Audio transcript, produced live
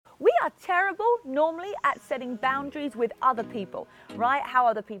are terrible normally at setting boundaries with other people, right? How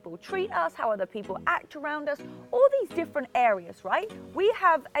other people treat us, how other people act around us, all these different areas, right? We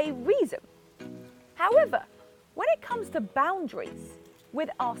have a reason. However, when it comes to boundaries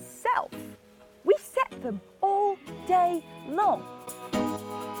with ourselves, we set them all day long.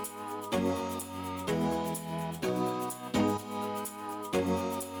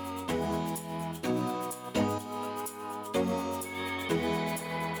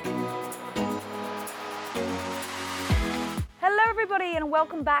 Hello everybody and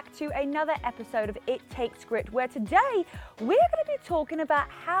welcome back to another episode of It Takes Grit, where today we're going to be talking about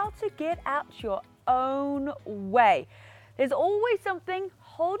how to get out your own way. There's always something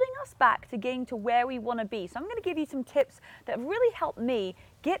holding us back to getting to where we want to be. So I'm going to give you some tips that have really helped me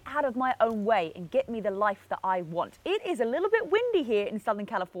get out of my own way and get me the life that I want. It is a little bit windy here in Southern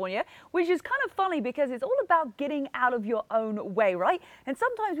California, which is kind of funny because it's all about getting out of your own way, right? And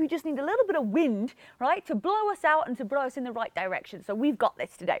sometimes we just need a little bit of wind, right, to blow us out and to blow us in the right direction. So we've got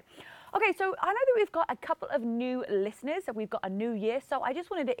this today. Okay, so I know that we've got a couple of new listeners and we've got a new year, so I just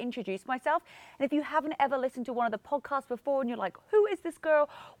wanted to introduce myself. And if you haven't ever listened to one of the podcasts before and you're like, who is this girl?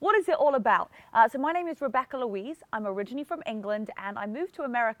 What is it all about? So my name is Rebecca Louise. I'm originally from England and I moved to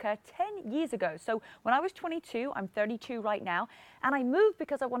America 10 years ago. So when I was 22, I'm 32 right now, and I moved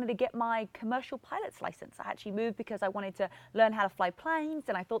because I wanted to get my commercial pilot's license. I actually moved because I wanted to learn how to fly planes,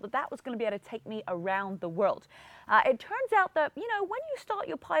 and I thought that that was going to be able to take me around the world. It turns out that, you know, when you start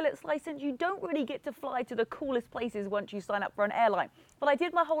your pilot's license, you don't really get to fly to the coolest places once you sign up for an airline. But I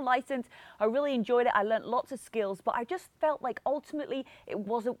did my whole license. I really enjoyed it. I learned lots of skills, but I just felt like ultimately it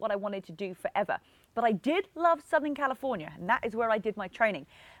wasn't what I wanted to do forever. But I did love Southern California, and that is where I did my training.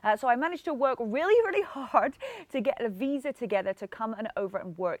 So I managed to work really, really hard to get a visa together to come and over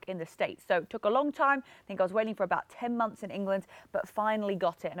and work in the States. So it took a long time. I think I was waiting for about 10 months in England, but finally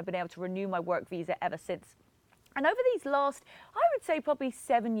got it, and I've been able to renew my work visa ever since. And over these last, I would say probably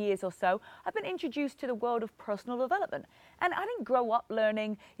 7 years or so, I've been introduced to the world of personal development. And I didn't grow up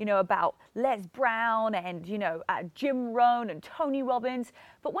learning, about Les Brown and, Jim Rohn and Tony Robbins.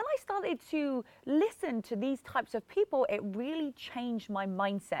 But when I started to listen to these types of people, it really changed my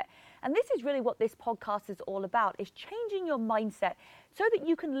mindset. And this is really what this podcast is all about, is changing your mindset so that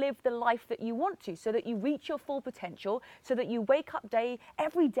you can live the life that you want to, so that you reach your full potential, so that you wake up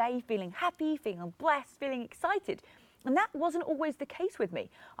every day feeling happy, feeling blessed, feeling excited. And that wasn't always the case with me.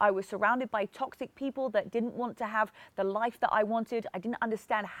 I was surrounded by toxic people that didn't want to have the life that I wanted. I didn't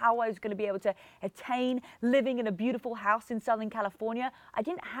understand how I was going to be able to attain living in a beautiful house in Southern California. I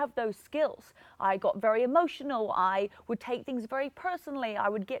didn't have those skills. I got very emotional. I would take things very personally. I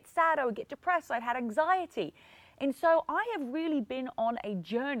would get sad. I would get depressed. I had anxiety. And so I have really been on a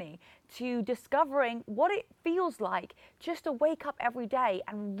journey to discovering what it feels like just to wake up every day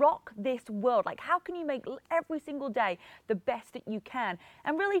and rock this world. Like, how can you make every single day the best that you can?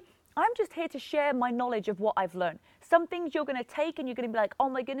 And really, I'm just here to share my knowledge of what I've learned. Some things you're going to take and you're going to be like, oh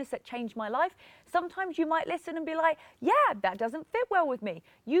my goodness, that changed my life. Sometimes you might listen and be like, yeah, that doesn't fit well with me.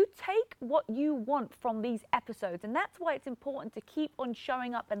 You take what you want from these episodes. And that's why it's important to keep on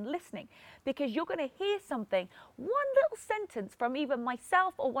showing up and listening, because you're going to hear something, one little sentence from either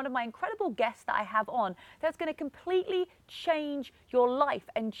myself or one of my incredible guests that I have on, that's going to completely change your life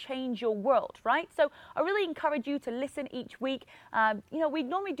and change your world, right? So I really encourage you to listen each week. We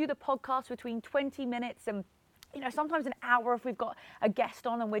normally do the podcast between 20 minutes and sometimes an hour if we've got a guest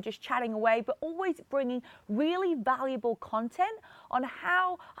on and we're just chatting away, but always bringing really valuable content on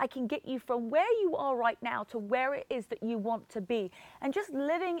how I can get you from where you are right now to where it is that you want to be, and just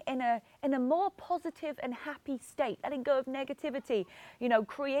living in a more positive and happy state, letting go of negativity,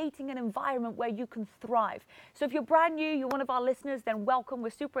 creating an environment where you can thrive. So if you're brand new, you're one of our listeners, then welcome.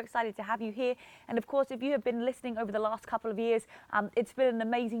 We're super excited to have you here. And of course, if you have been listening over the last couple of years, it's been an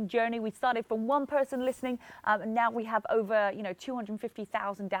amazing journey. We started from one person listening, and now we have over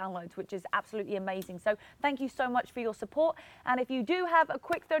 250,000 downloads, which is absolutely amazing. So thank you so much for your support. And if you do have a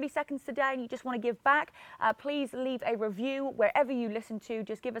quick 30 seconds today and you just want to give back, please leave a review wherever you listen to.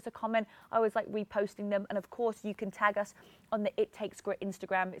 Just give us a comment. I always like reposting them. And of course, you can tag us on the It Takes Grit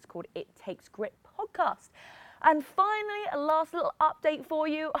Instagram. It's called It Takes Grit Podcast. And finally, a last little update for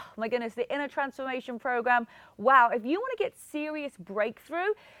you. Oh my goodness, the Inner Transformation Program. Wow, if you want to get serious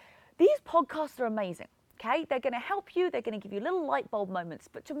breakthrough, these podcasts are amazing. Okay, they're going to help you, they're going to give you little light bulb moments,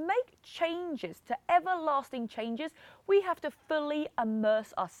 but to make changes, to everlasting changes, we have to fully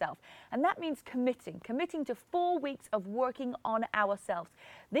immerse ourselves. And that means committing to 4 weeks of working on ourselves.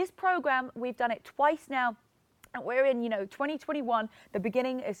 This program, we've done it twice now. And we're in, 2021, the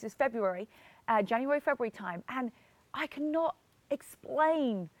beginning is this February, January, February time. And I cannot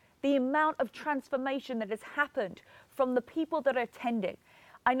explain the amount of transformation that has happened from the people that are attending.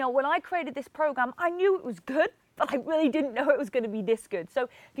 I know when I created this program, I knew it was good, but I really didn't know it was going to be this good. So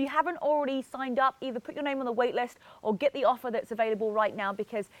if you haven't already signed up, either put your name on the wait list or get the offer that's available right now,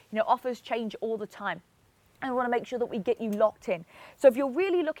 because offers change all the time. And we want to make sure that we get you locked in. So if you're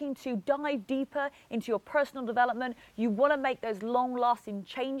really looking to dive deeper into your personal development, you want to make those long-lasting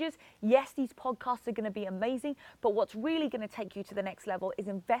changes, yes, these podcasts are going to be amazing, but what's really going to take you to the next level is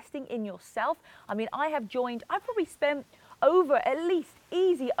investing in yourself. I mean, I've probably spent at least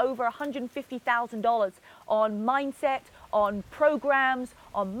over $150,000 on mindset, on programs,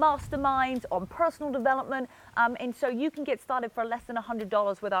 on masterminds, on personal development. And so you can get started for less than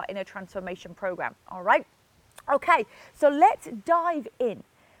 $100 with our Inner Transformation program. All right. Okay, so let's dive in.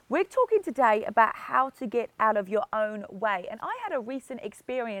 We're talking today about how to get out of your own way. And I had a recent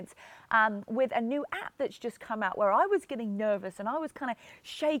experience with a new app that's just come out where I was getting nervous and I was kind of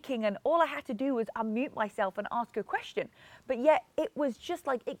shaking, and all I had to do was unmute myself and ask a question. But yet it was just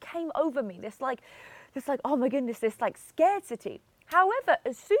like, it came over me, this like, oh my goodness, this like scarcity. However,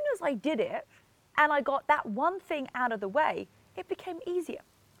 as soon as I did it and I got that one thing out of the way, it became easier.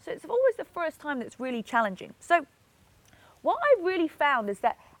 So it's always the first time that's really challenging. So what I really found is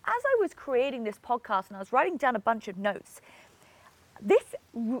that as I was creating this podcast and I was writing down a bunch of notes, this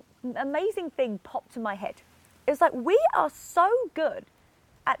amazing thing popped to my head. It's like we are so good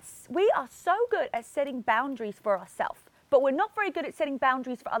at setting boundaries for ourselves, but we're not very good at setting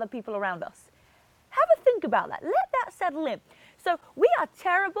boundaries for other people around us. Have a think about that. Let that settle in. So we are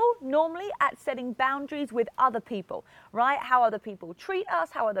terrible normally at setting boundaries with other people, right? How other people treat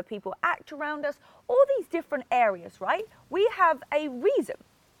us, how other people act around us, all these different areas, right? We have a reason.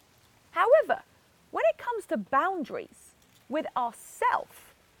 However, when it comes to boundaries with ourselves,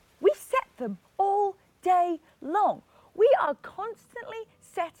 we set them all day long. We are constantly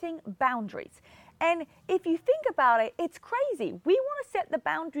setting boundaries. And if you think about it, it's crazy. We want to set the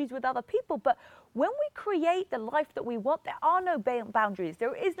boundaries with other people, but when we create the life that we want, there are no boundaries.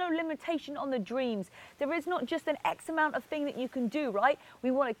 There is no limitation on the dreams. There is not just an X amount of thing that you can do, right?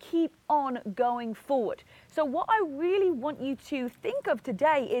 We want to keep on going forward. So what I really want you to think of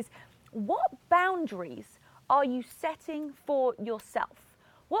today is, what boundaries are you setting for yourself?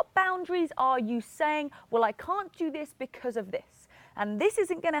 What boundaries are you saying, well, I can't do this because of this, and this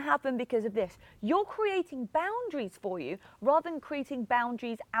isn't going to happen because of this? You're creating boundaries for you rather than creating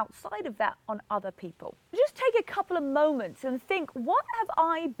boundaries outside of that on other people. Just take a couple of moments and think, what have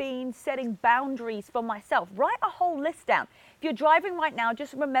I been setting boundaries for myself? Write a whole list down. If you're driving right now,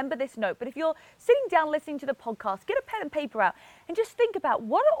 just remember this note. But if you're sitting down listening to the podcast, get a pen and paper out and just think about,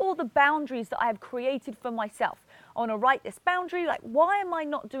 what are all the boundaries that I have created for myself? I want to write this boundary, like, why am I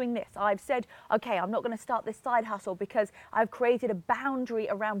not doing this? I've said, okay, I'm not going to start this side hustle because I've created a boundary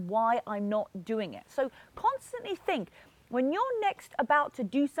around why I'm not doing it. So constantly think, when you're next about to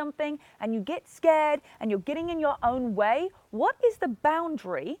do something and you get scared and you're getting in your own way, what is the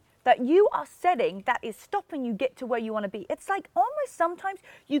boundary that you are setting that is stopping you get to where you want to be? It's like almost sometimes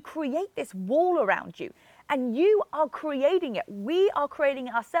you create this wall around you, and you are creating it. We are creating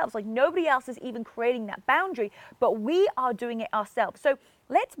it ourselves. Like nobody else is even creating that boundary, but we are doing it ourselves. So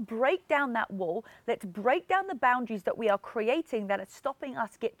let's break down that wall. Let's break down the boundaries that we are creating that are stopping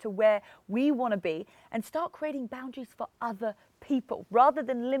us get to where we want to be, and start creating boundaries for other people rather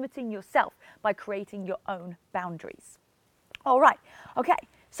than limiting yourself by creating your own boundaries. All right. Okay.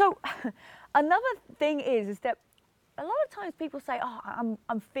 So another thing is that a lot of times people say, oh,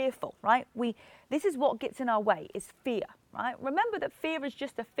 I'm fearful, right? This is what gets in our way, is fear, right? Remember that fear is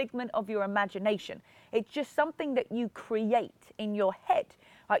just a figment of your imagination. It's just something that you create in your head,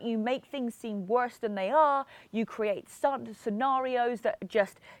 right? You make things seem worse than they are. You create scenarios that are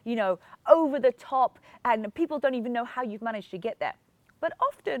just, over the top, and people don't even know how you've managed to get there. But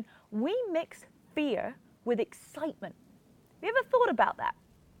often we mix fear with excitement. Have you ever thought about that?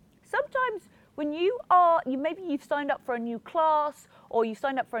 Sometimes when maybe you've signed up for a new class or you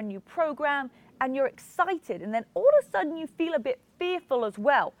signed up for a new program and you're excited, and then all of a sudden you feel a bit fearful as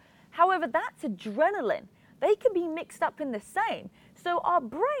well. However, that's adrenaline. They can be mixed up in the same. So our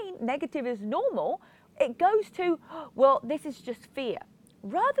brain, negative is normal, it goes to, well, this is just fear.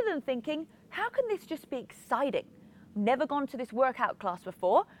 Rather than thinking, how can this just be exciting? Never gone to this workout class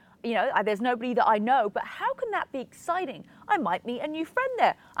before. There's nobody that I know, but how can that be exciting? I might meet a new friend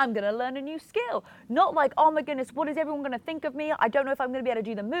there. I'm going to learn a new skill. Not like, oh my goodness, what is everyone going to think of me? I don't know if I'm going to be able to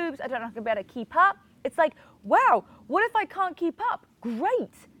do the moves. I don't know if I'm going to be able to keep up. It's like, wow, what if I can't keep up? Great.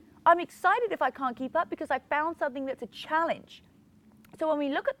 I'm excited if I can't keep up because I found something that's a challenge. So when we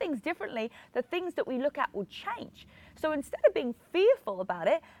look at things differently, the things that we look at will change. So instead of being fearful about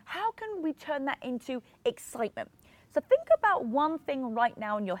it, how can we turn that into excitement? So think about one thing right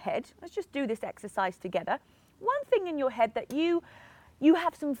now in your head. Let's just do this exercise together. One thing in your head that you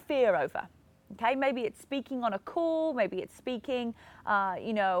have some fear over. Okay, maybe it's speaking on a call, maybe it's speaking, on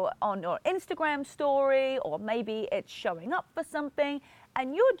your Instagram story, or maybe it's showing up for something,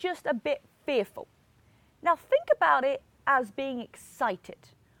 and you're just a bit fearful. Now think about it as being excited.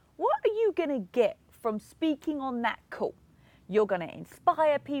 What are you going to get from speaking on that call? You're going to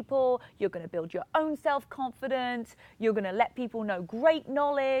inspire people, you're going to build your own self-confidence, you're going to let people know great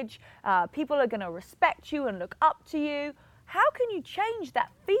knowledge, people are going to respect you and look up to you. How can you change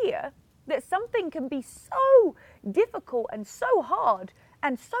that fear that something can be so difficult and so hard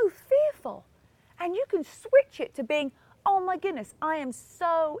and so fearful? And you can switch it to being, oh my goodness, I am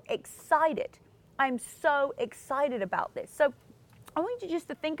so excited. I'm so excited about this. So I want you just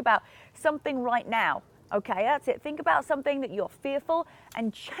to think about something right now. Okay, that's it. Think about something that you're fearful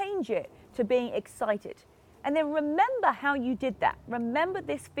and change it to being excited. And then remember how you did that. Remember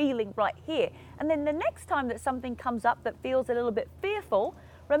this feeling right here. And then the next time that something comes up that feels a little bit fearful,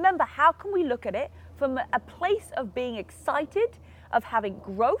 remember how can we look at it from a place of being excited, of having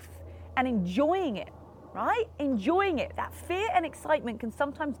growth and enjoying it, right? Enjoying it. That fear and excitement can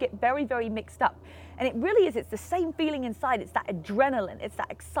sometimes get very, very mixed up. And it really is, it's the same feeling inside. It's that adrenaline, it's that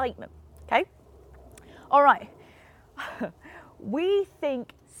excitement, okay? All right, we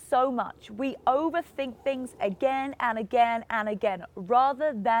think so much. We overthink things again and again and again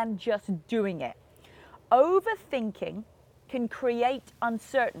rather than just doing it. Overthinking can create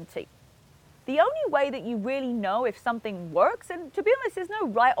uncertainty. The only way that you really know if something works, and to be honest, there's no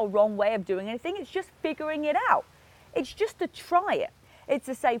right or wrong way of doing anything, it's just figuring it out. It's just to try it. It's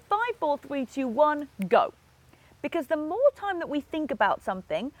to say 5, 4, 3, 2, 1, go. Because the more time that we think about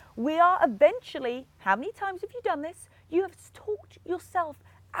something, we are eventually, how many times have you done this? You have talked yourself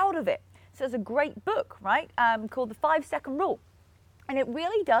out of it. So there's a great book, right, called The 5-Second Rule. And it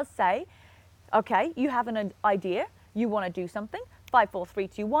really does say, okay, you have an idea, you want to do something, 5, 4, 3,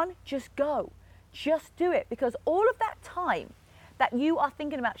 2, 1, just go. Just do it. Because all of that time that you are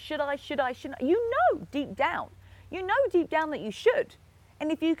thinking about, should I, you know deep down that you should.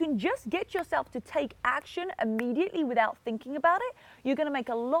 And if you can just get yourself to take action immediately without thinking about it, you're going to make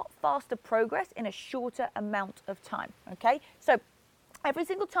a lot faster progress in a shorter amount of time, okay? So every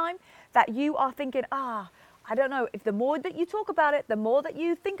single time that you are thinking, I don't know, if the more that you talk about it, the more that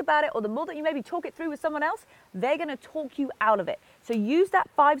you think about it, or the more that you maybe talk it through with someone else, they're going to talk you out of it. So use that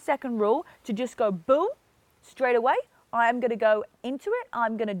 5-second rule to just go boom, straight away. I'm going to go into it.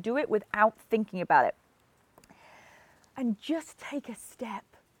 I'm going to do it without thinking about it. And just take a step.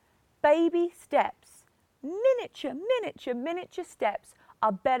 Baby steps, miniature steps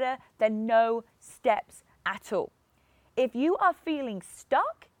are better than no steps at all. If you are feeling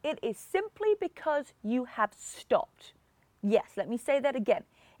stuck, it is simply because you have stopped. Yes, let me say that again.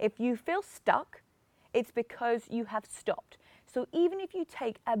 If you feel stuck, it's because you have stopped. So even if you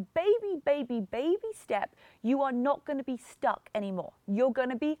take a baby step, you are not going to be stuck anymore. You're going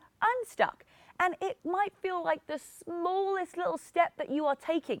to be unstuck. And it might feel like the smallest little step that you are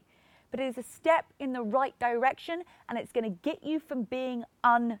taking, but it is a step in the right direction, and it's going to get you from being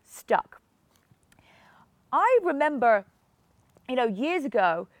unstuck. I remember, years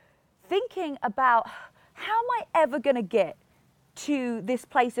ago, thinking about how am I ever going to get to this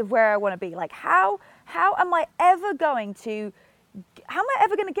place of where I want to be? Like, how am I ever going to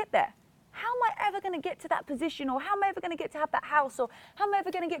get there? How am I ever going to get to that position? Or how am I ever going to get to have that house? Or how am I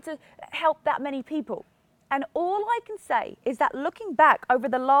ever going to get to help that many people? And all I can say is that looking back over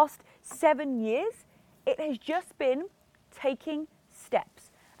the last 7 years, it has just been taking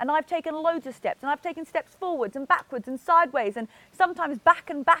steps. And I've taken loads of steps, and I've taken steps forwards and backwards and sideways, and sometimes back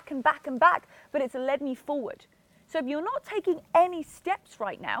and back and back and back, but it's led me forward. So if you're not taking any steps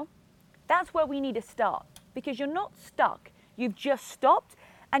right now, that's where we need to start, because you're not stuck. You've just stopped,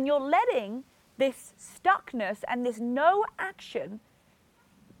 and you're letting this stuckness and this no action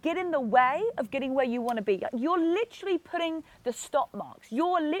get in the way of getting where you want to be. You're literally putting the stop marks.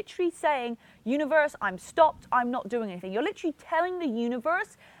 You're literally saying, universe, I'm stopped, I'm not doing anything. You're literally telling the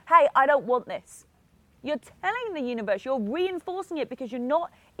universe, hey, I don't want this. You're telling the universe, you're reinforcing it because you're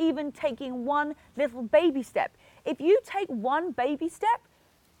not even taking one little baby step. If you take one baby step,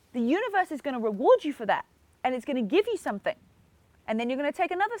 the universe is going to reward you for that, and it's going to give you something. And then you're going to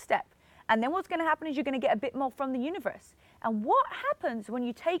take another step. And then what's going to happen is you're going to get a bit more from the universe. And what happens when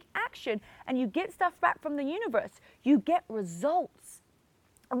you take action and you get stuff back from the universe? You get results.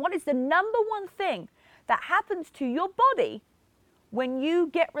 And what is the number one thing that happens to your body when you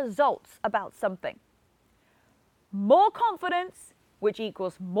get results about something? more confidence, which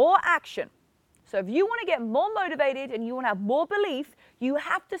equals more action. So if you want to get more motivated and you want to have more belief, you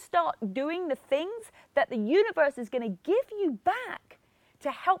have to start doing the things that the universe is going to give you back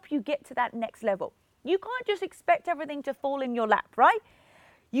to help you get to that next level. You can't just expect everything to fall in your lap, right?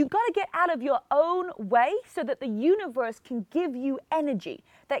 You've got to get out of your own way so that the universe can give you energy,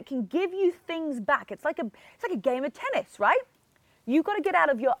 that can give you things back. It's like a game of tennis, right? You've got to get out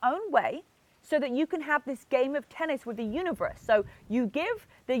of your own way so that you can have this game of tennis with the universe. So you give,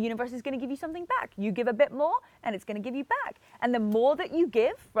 the universe is going to give you something back. You give a bit more, and it's going to give you back. And the more that you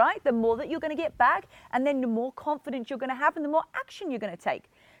give, right, the more that you're going to get back, and then the more confidence you're going to have and the more action you're going to take.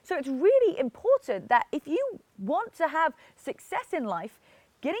 So it's really important that if you want to have success in life,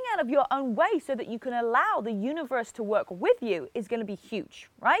 getting out of your own way so that you can allow the universe to work with you is going to be huge,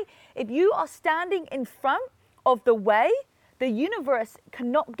 right? If you are standing in front of the way, the universe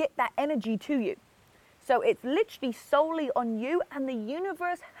cannot get that energy to you. So it's literally solely on you, and the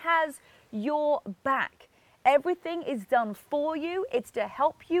universe has your back. Everything is done for you. It's to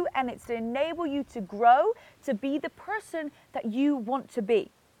help you, and it's to enable you to grow, to be the person that you want to be.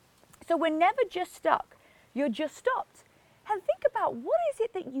 So we're never just stuck. You're just stopped. And think about, what is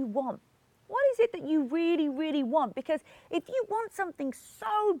it that you want? What is it that you really, really want? Because if you want something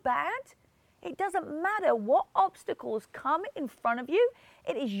so bad, it doesn't matter what obstacles come in front of you.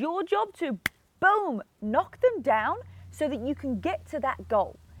 It is your job to, boom, knock them down so that you can get to that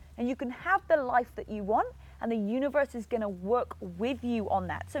goal. And you can have the life that you want, and the universe is going to work with you on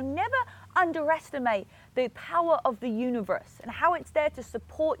that. So never underestimate the power of the universe and how it's there to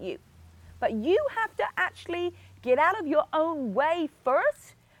support you. But you have to actually get out of your own way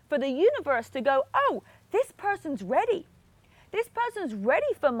first for the universe to go, oh, this person's ready. This person's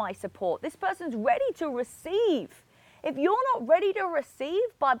ready for my support. This person's ready to receive. If you're not ready to receive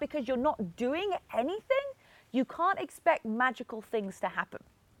because you're not doing anything, you can't expect magical things to happen.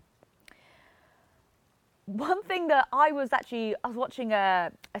 One thing that I was watching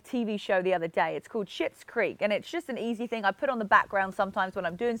a TV show the other day. It's called Schitt's Creek, and it's just an easy thing I put on the background sometimes when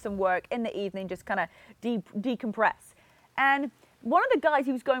I'm doing some work in the evening, just kind of decompress. And one of the guys,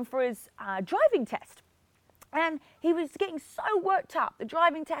 he was going for his driving test, and he was getting so worked up. The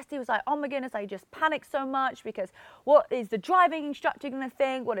driving test, he was like, oh my goodness, I just panicked so much because what is the driving instructor going to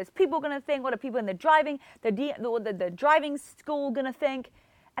think? What is people going to think? What are people in the driving school going to think?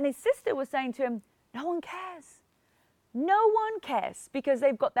 And his sister was saying to him, no one cares. No one cares because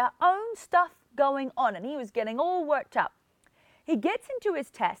they've got their own stuff going on. And he was getting all worked up. He gets into his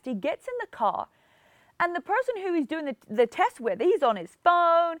test. He gets in the car. And the person who he's doing the test with, he's on his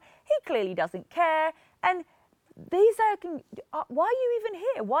phone. He clearly doesn't care. And these are, why are you even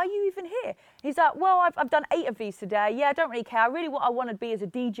here? Why are you even here? He's like, well, I've done 8 of these today. Yeah, I don't really care. What I want to be is a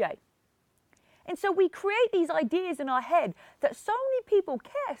DJ. And so we create these ideas in our head that so many people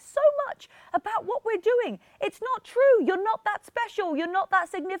care so much about what we're doing. It's not true. You're not that special. You're not that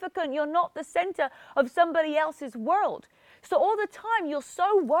significant. You're not the center of somebody else's world. So all the time you're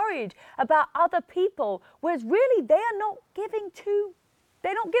so worried about other people, whereas really they're not giving two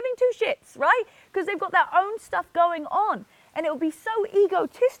shits, right? Because they've got their own stuff going on. And it would be so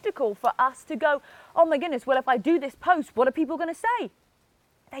egotistical for us to go, oh my goodness, well, if I do this post, what are people going to say?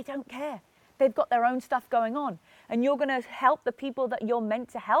 They don't care. They've got their own stuff going on. And you're going to help the people that you're meant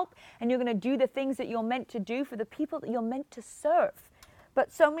to help. And you're going to do the things that you're meant to do for the people that you're meant to serve.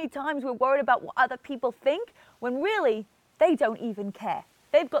 But so many times we're worried about what other people think when really they don't even care.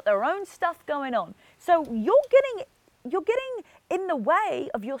 They've got their own stuff going on. So you're getting in the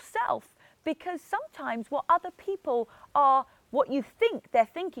way of yourself because sometimes what other people are, what you think they're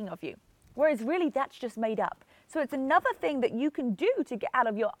thinking of you. Whereas really that's just made up. So it's another thing that you can do to get out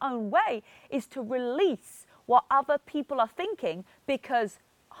of your own way is to release what other people are thinking, because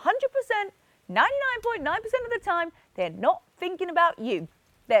 100%, 99.9% of the time, they're not thinking about you.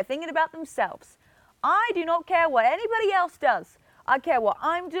 They're thinking about themselves. I do not care what anybody else does. I care what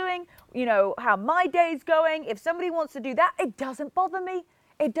I'm doing, how my day's going. If somebody wants to do that, it doesn't bother me.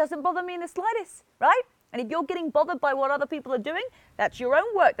 It doesn't bother me in the slightest, right? And if you're getting bothered by what other people are doing, that's your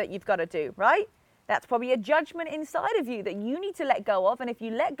own work that you've got to do, right? That's probably a judgment inside of you that you need to let go of. And if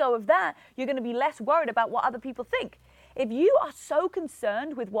you let go of that, you're going to be less worried about what other people think. If you are so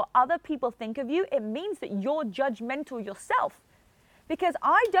concerned with what other people think of you, it means that you're judgmental yourself. Because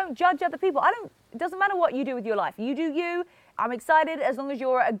I don't judge other people. It doesn't matter what you do with your life. You do you. I'm excited as long as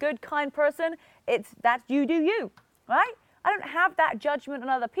you're a good, kind person. That's you do you, right? I don't have that judgment on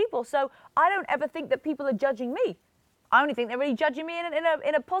other people. So I don't ever think that people are judging me. I only think they're really judging me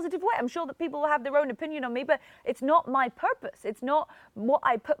in a positive way. I'm sure that people will have their own opinion on me, but it's not my purpose. It's not what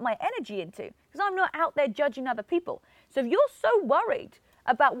I put my energy into, because I'm not out there judging other people. So if you're so worried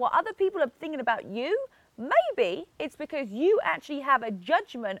about what other people are thinking about you, maybe it's because you actually have a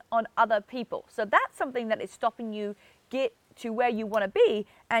judgment on other people. So that's something that is stopping you get to where you want to be,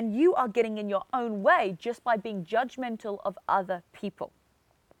 and you are getting in your own way just by being judgmental of other people.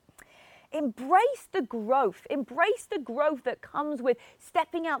 Embrace the growth. Embrace the growth that comes with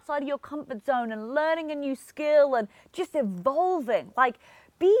stepping outside of your comfort zone and learning a new skill and just evolving. Like,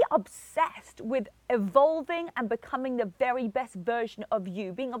 be obsessed with evolving and becoming the very best version of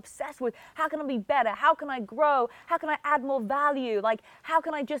you. Being obsessed with how can I be better? How can I grow? How can I add more value? Like, how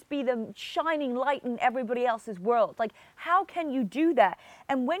can I just be the shining light in everybody else's world? Like, how can you do that?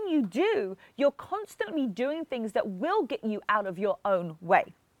 And when you do, you're constantly doing things that will get you out of your own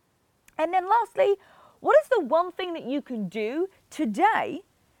way. And then lastly, what is the one thing that you can do today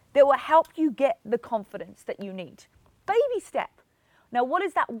that will help you get the confidence that you need? Baby step. Now, what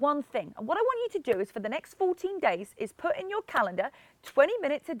is that one thing? And what I want you to do is for the next 14 days is put in your calendar 20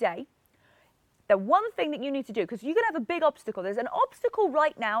 minutes a day, the one thing that you need to do, because you're going to have a big obstacle. There's an obstacle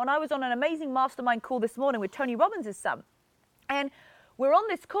right now, and I was on an amazing mastermind call this morning with Tony Robbins' son. And we're on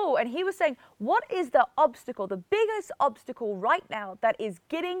this call, and he was saying, what is the obstacle, the biggest obstacle right now that is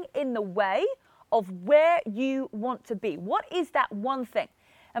getting in the way of where you want to be? What is that one thing?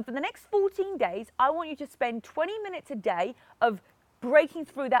 And for the next 14 days, I want you to spend 20 minutes a day of breaking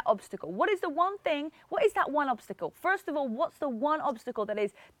through that obstacle. What is the one thing? What is that one obstacle? First of all, what's the one obstacle that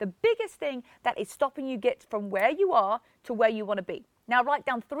is the biggest thing that is stopping you get from where you are to where you want to be? Now, write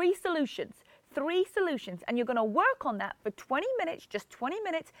down 3 solutions, and you're going to work on that for 20 minutes, just 20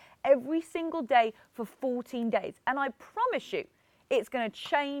 minutes every single day for 14 days. And I promise you, it's going to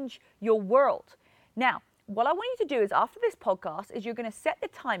change your world. Now, what I want you to do is after this podcast is you're going to set the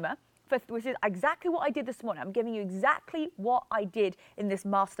timer, which is exactly what I did this morning. I'm giving you exactly what I did in this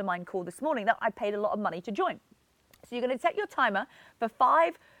mastermind call this morning that I paid a lot of money to join. So you're going to set your timer for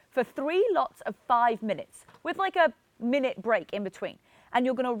 3 lots of 5 minutes with like a minute break in between. And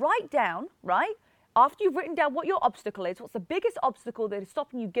you're going to write down, right, after you've written down what your obstacle is, what's the biggest obstacle that is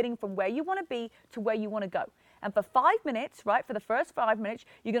stopping you getting from where you want to be to where you want to go. And for 5 minutes, right, for the first 5 minutes,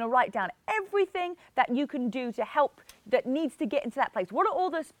 you're going to write down everything that you can do to help, that needs to get into that place. What are all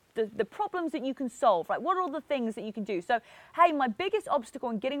the problems that you can solve, right? What are all the things that you can do? So, hey, my biggest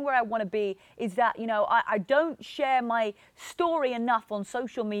obstacle in getting where I want to be is that, I don't share my story enough on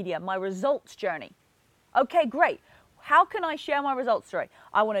social media, my results journey. Okay, great. How can I share my results story?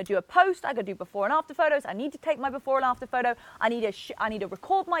 I want to do a post. I got to do before and after photos. I need to take my before and after photo. I need to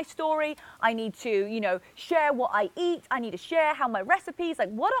record my story. I need to, share what I eat. I need to share how my recipes, like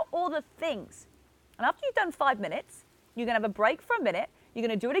what are all the things? And after you've done 5 minutes, you're going to have a break for a minute. You're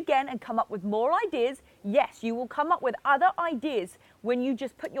going to do it again and come up with more ideas. Yes, you will come up with other ideas when you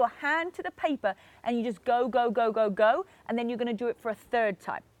just put your hand to the paper and you just go, go, go, go, go. And then you're going to do it for a 3rd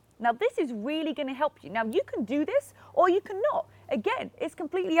time. Now, this is really going to help you. Now, you can do this or you cannot. Again, it's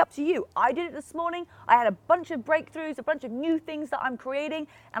completely up to you. I did it this morning. I had a bunch of breakthroughs, a bunch of new things that I'm creating,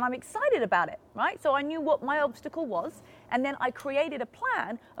 and I'm excited about it, right? So I knew what my obstacle was, and then I created a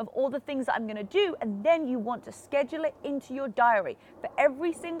plan of all the things that I'm going to do, and then you want to schedule it into your diary for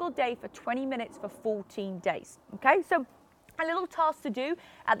every single day for 20 minutes for 14 days, okay? So a little task to do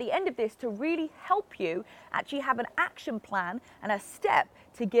at the end of this to really help you actually have an action plan and a step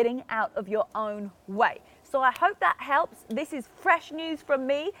to getting out of your own way. So I hope that helps. This is fresh news from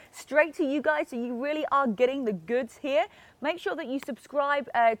me straight to you guys, so you really are getting the goods here. Make sure that you subscribe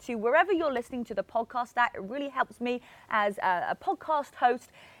to wherever you're listening to the podcast at. It really helps me as a podcast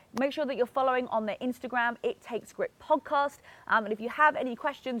host. Make sure that you're following on the Instagram, It Takes Grit Podcast. And if you have any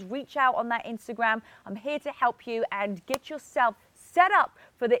questions, reach out on that Instagram. I'm here to help you and get yourself set up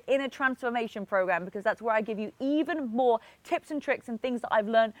for the Inner Transformation Program, because that's where I give you even more tips and tricks and things that I've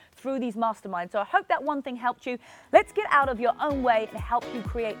learned through these masterminds. So I hope that one thing helped you. Let's get out of your own way and help you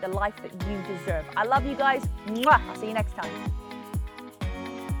create the life that you deserve. I love you guys. Mwah! I'll see you next time.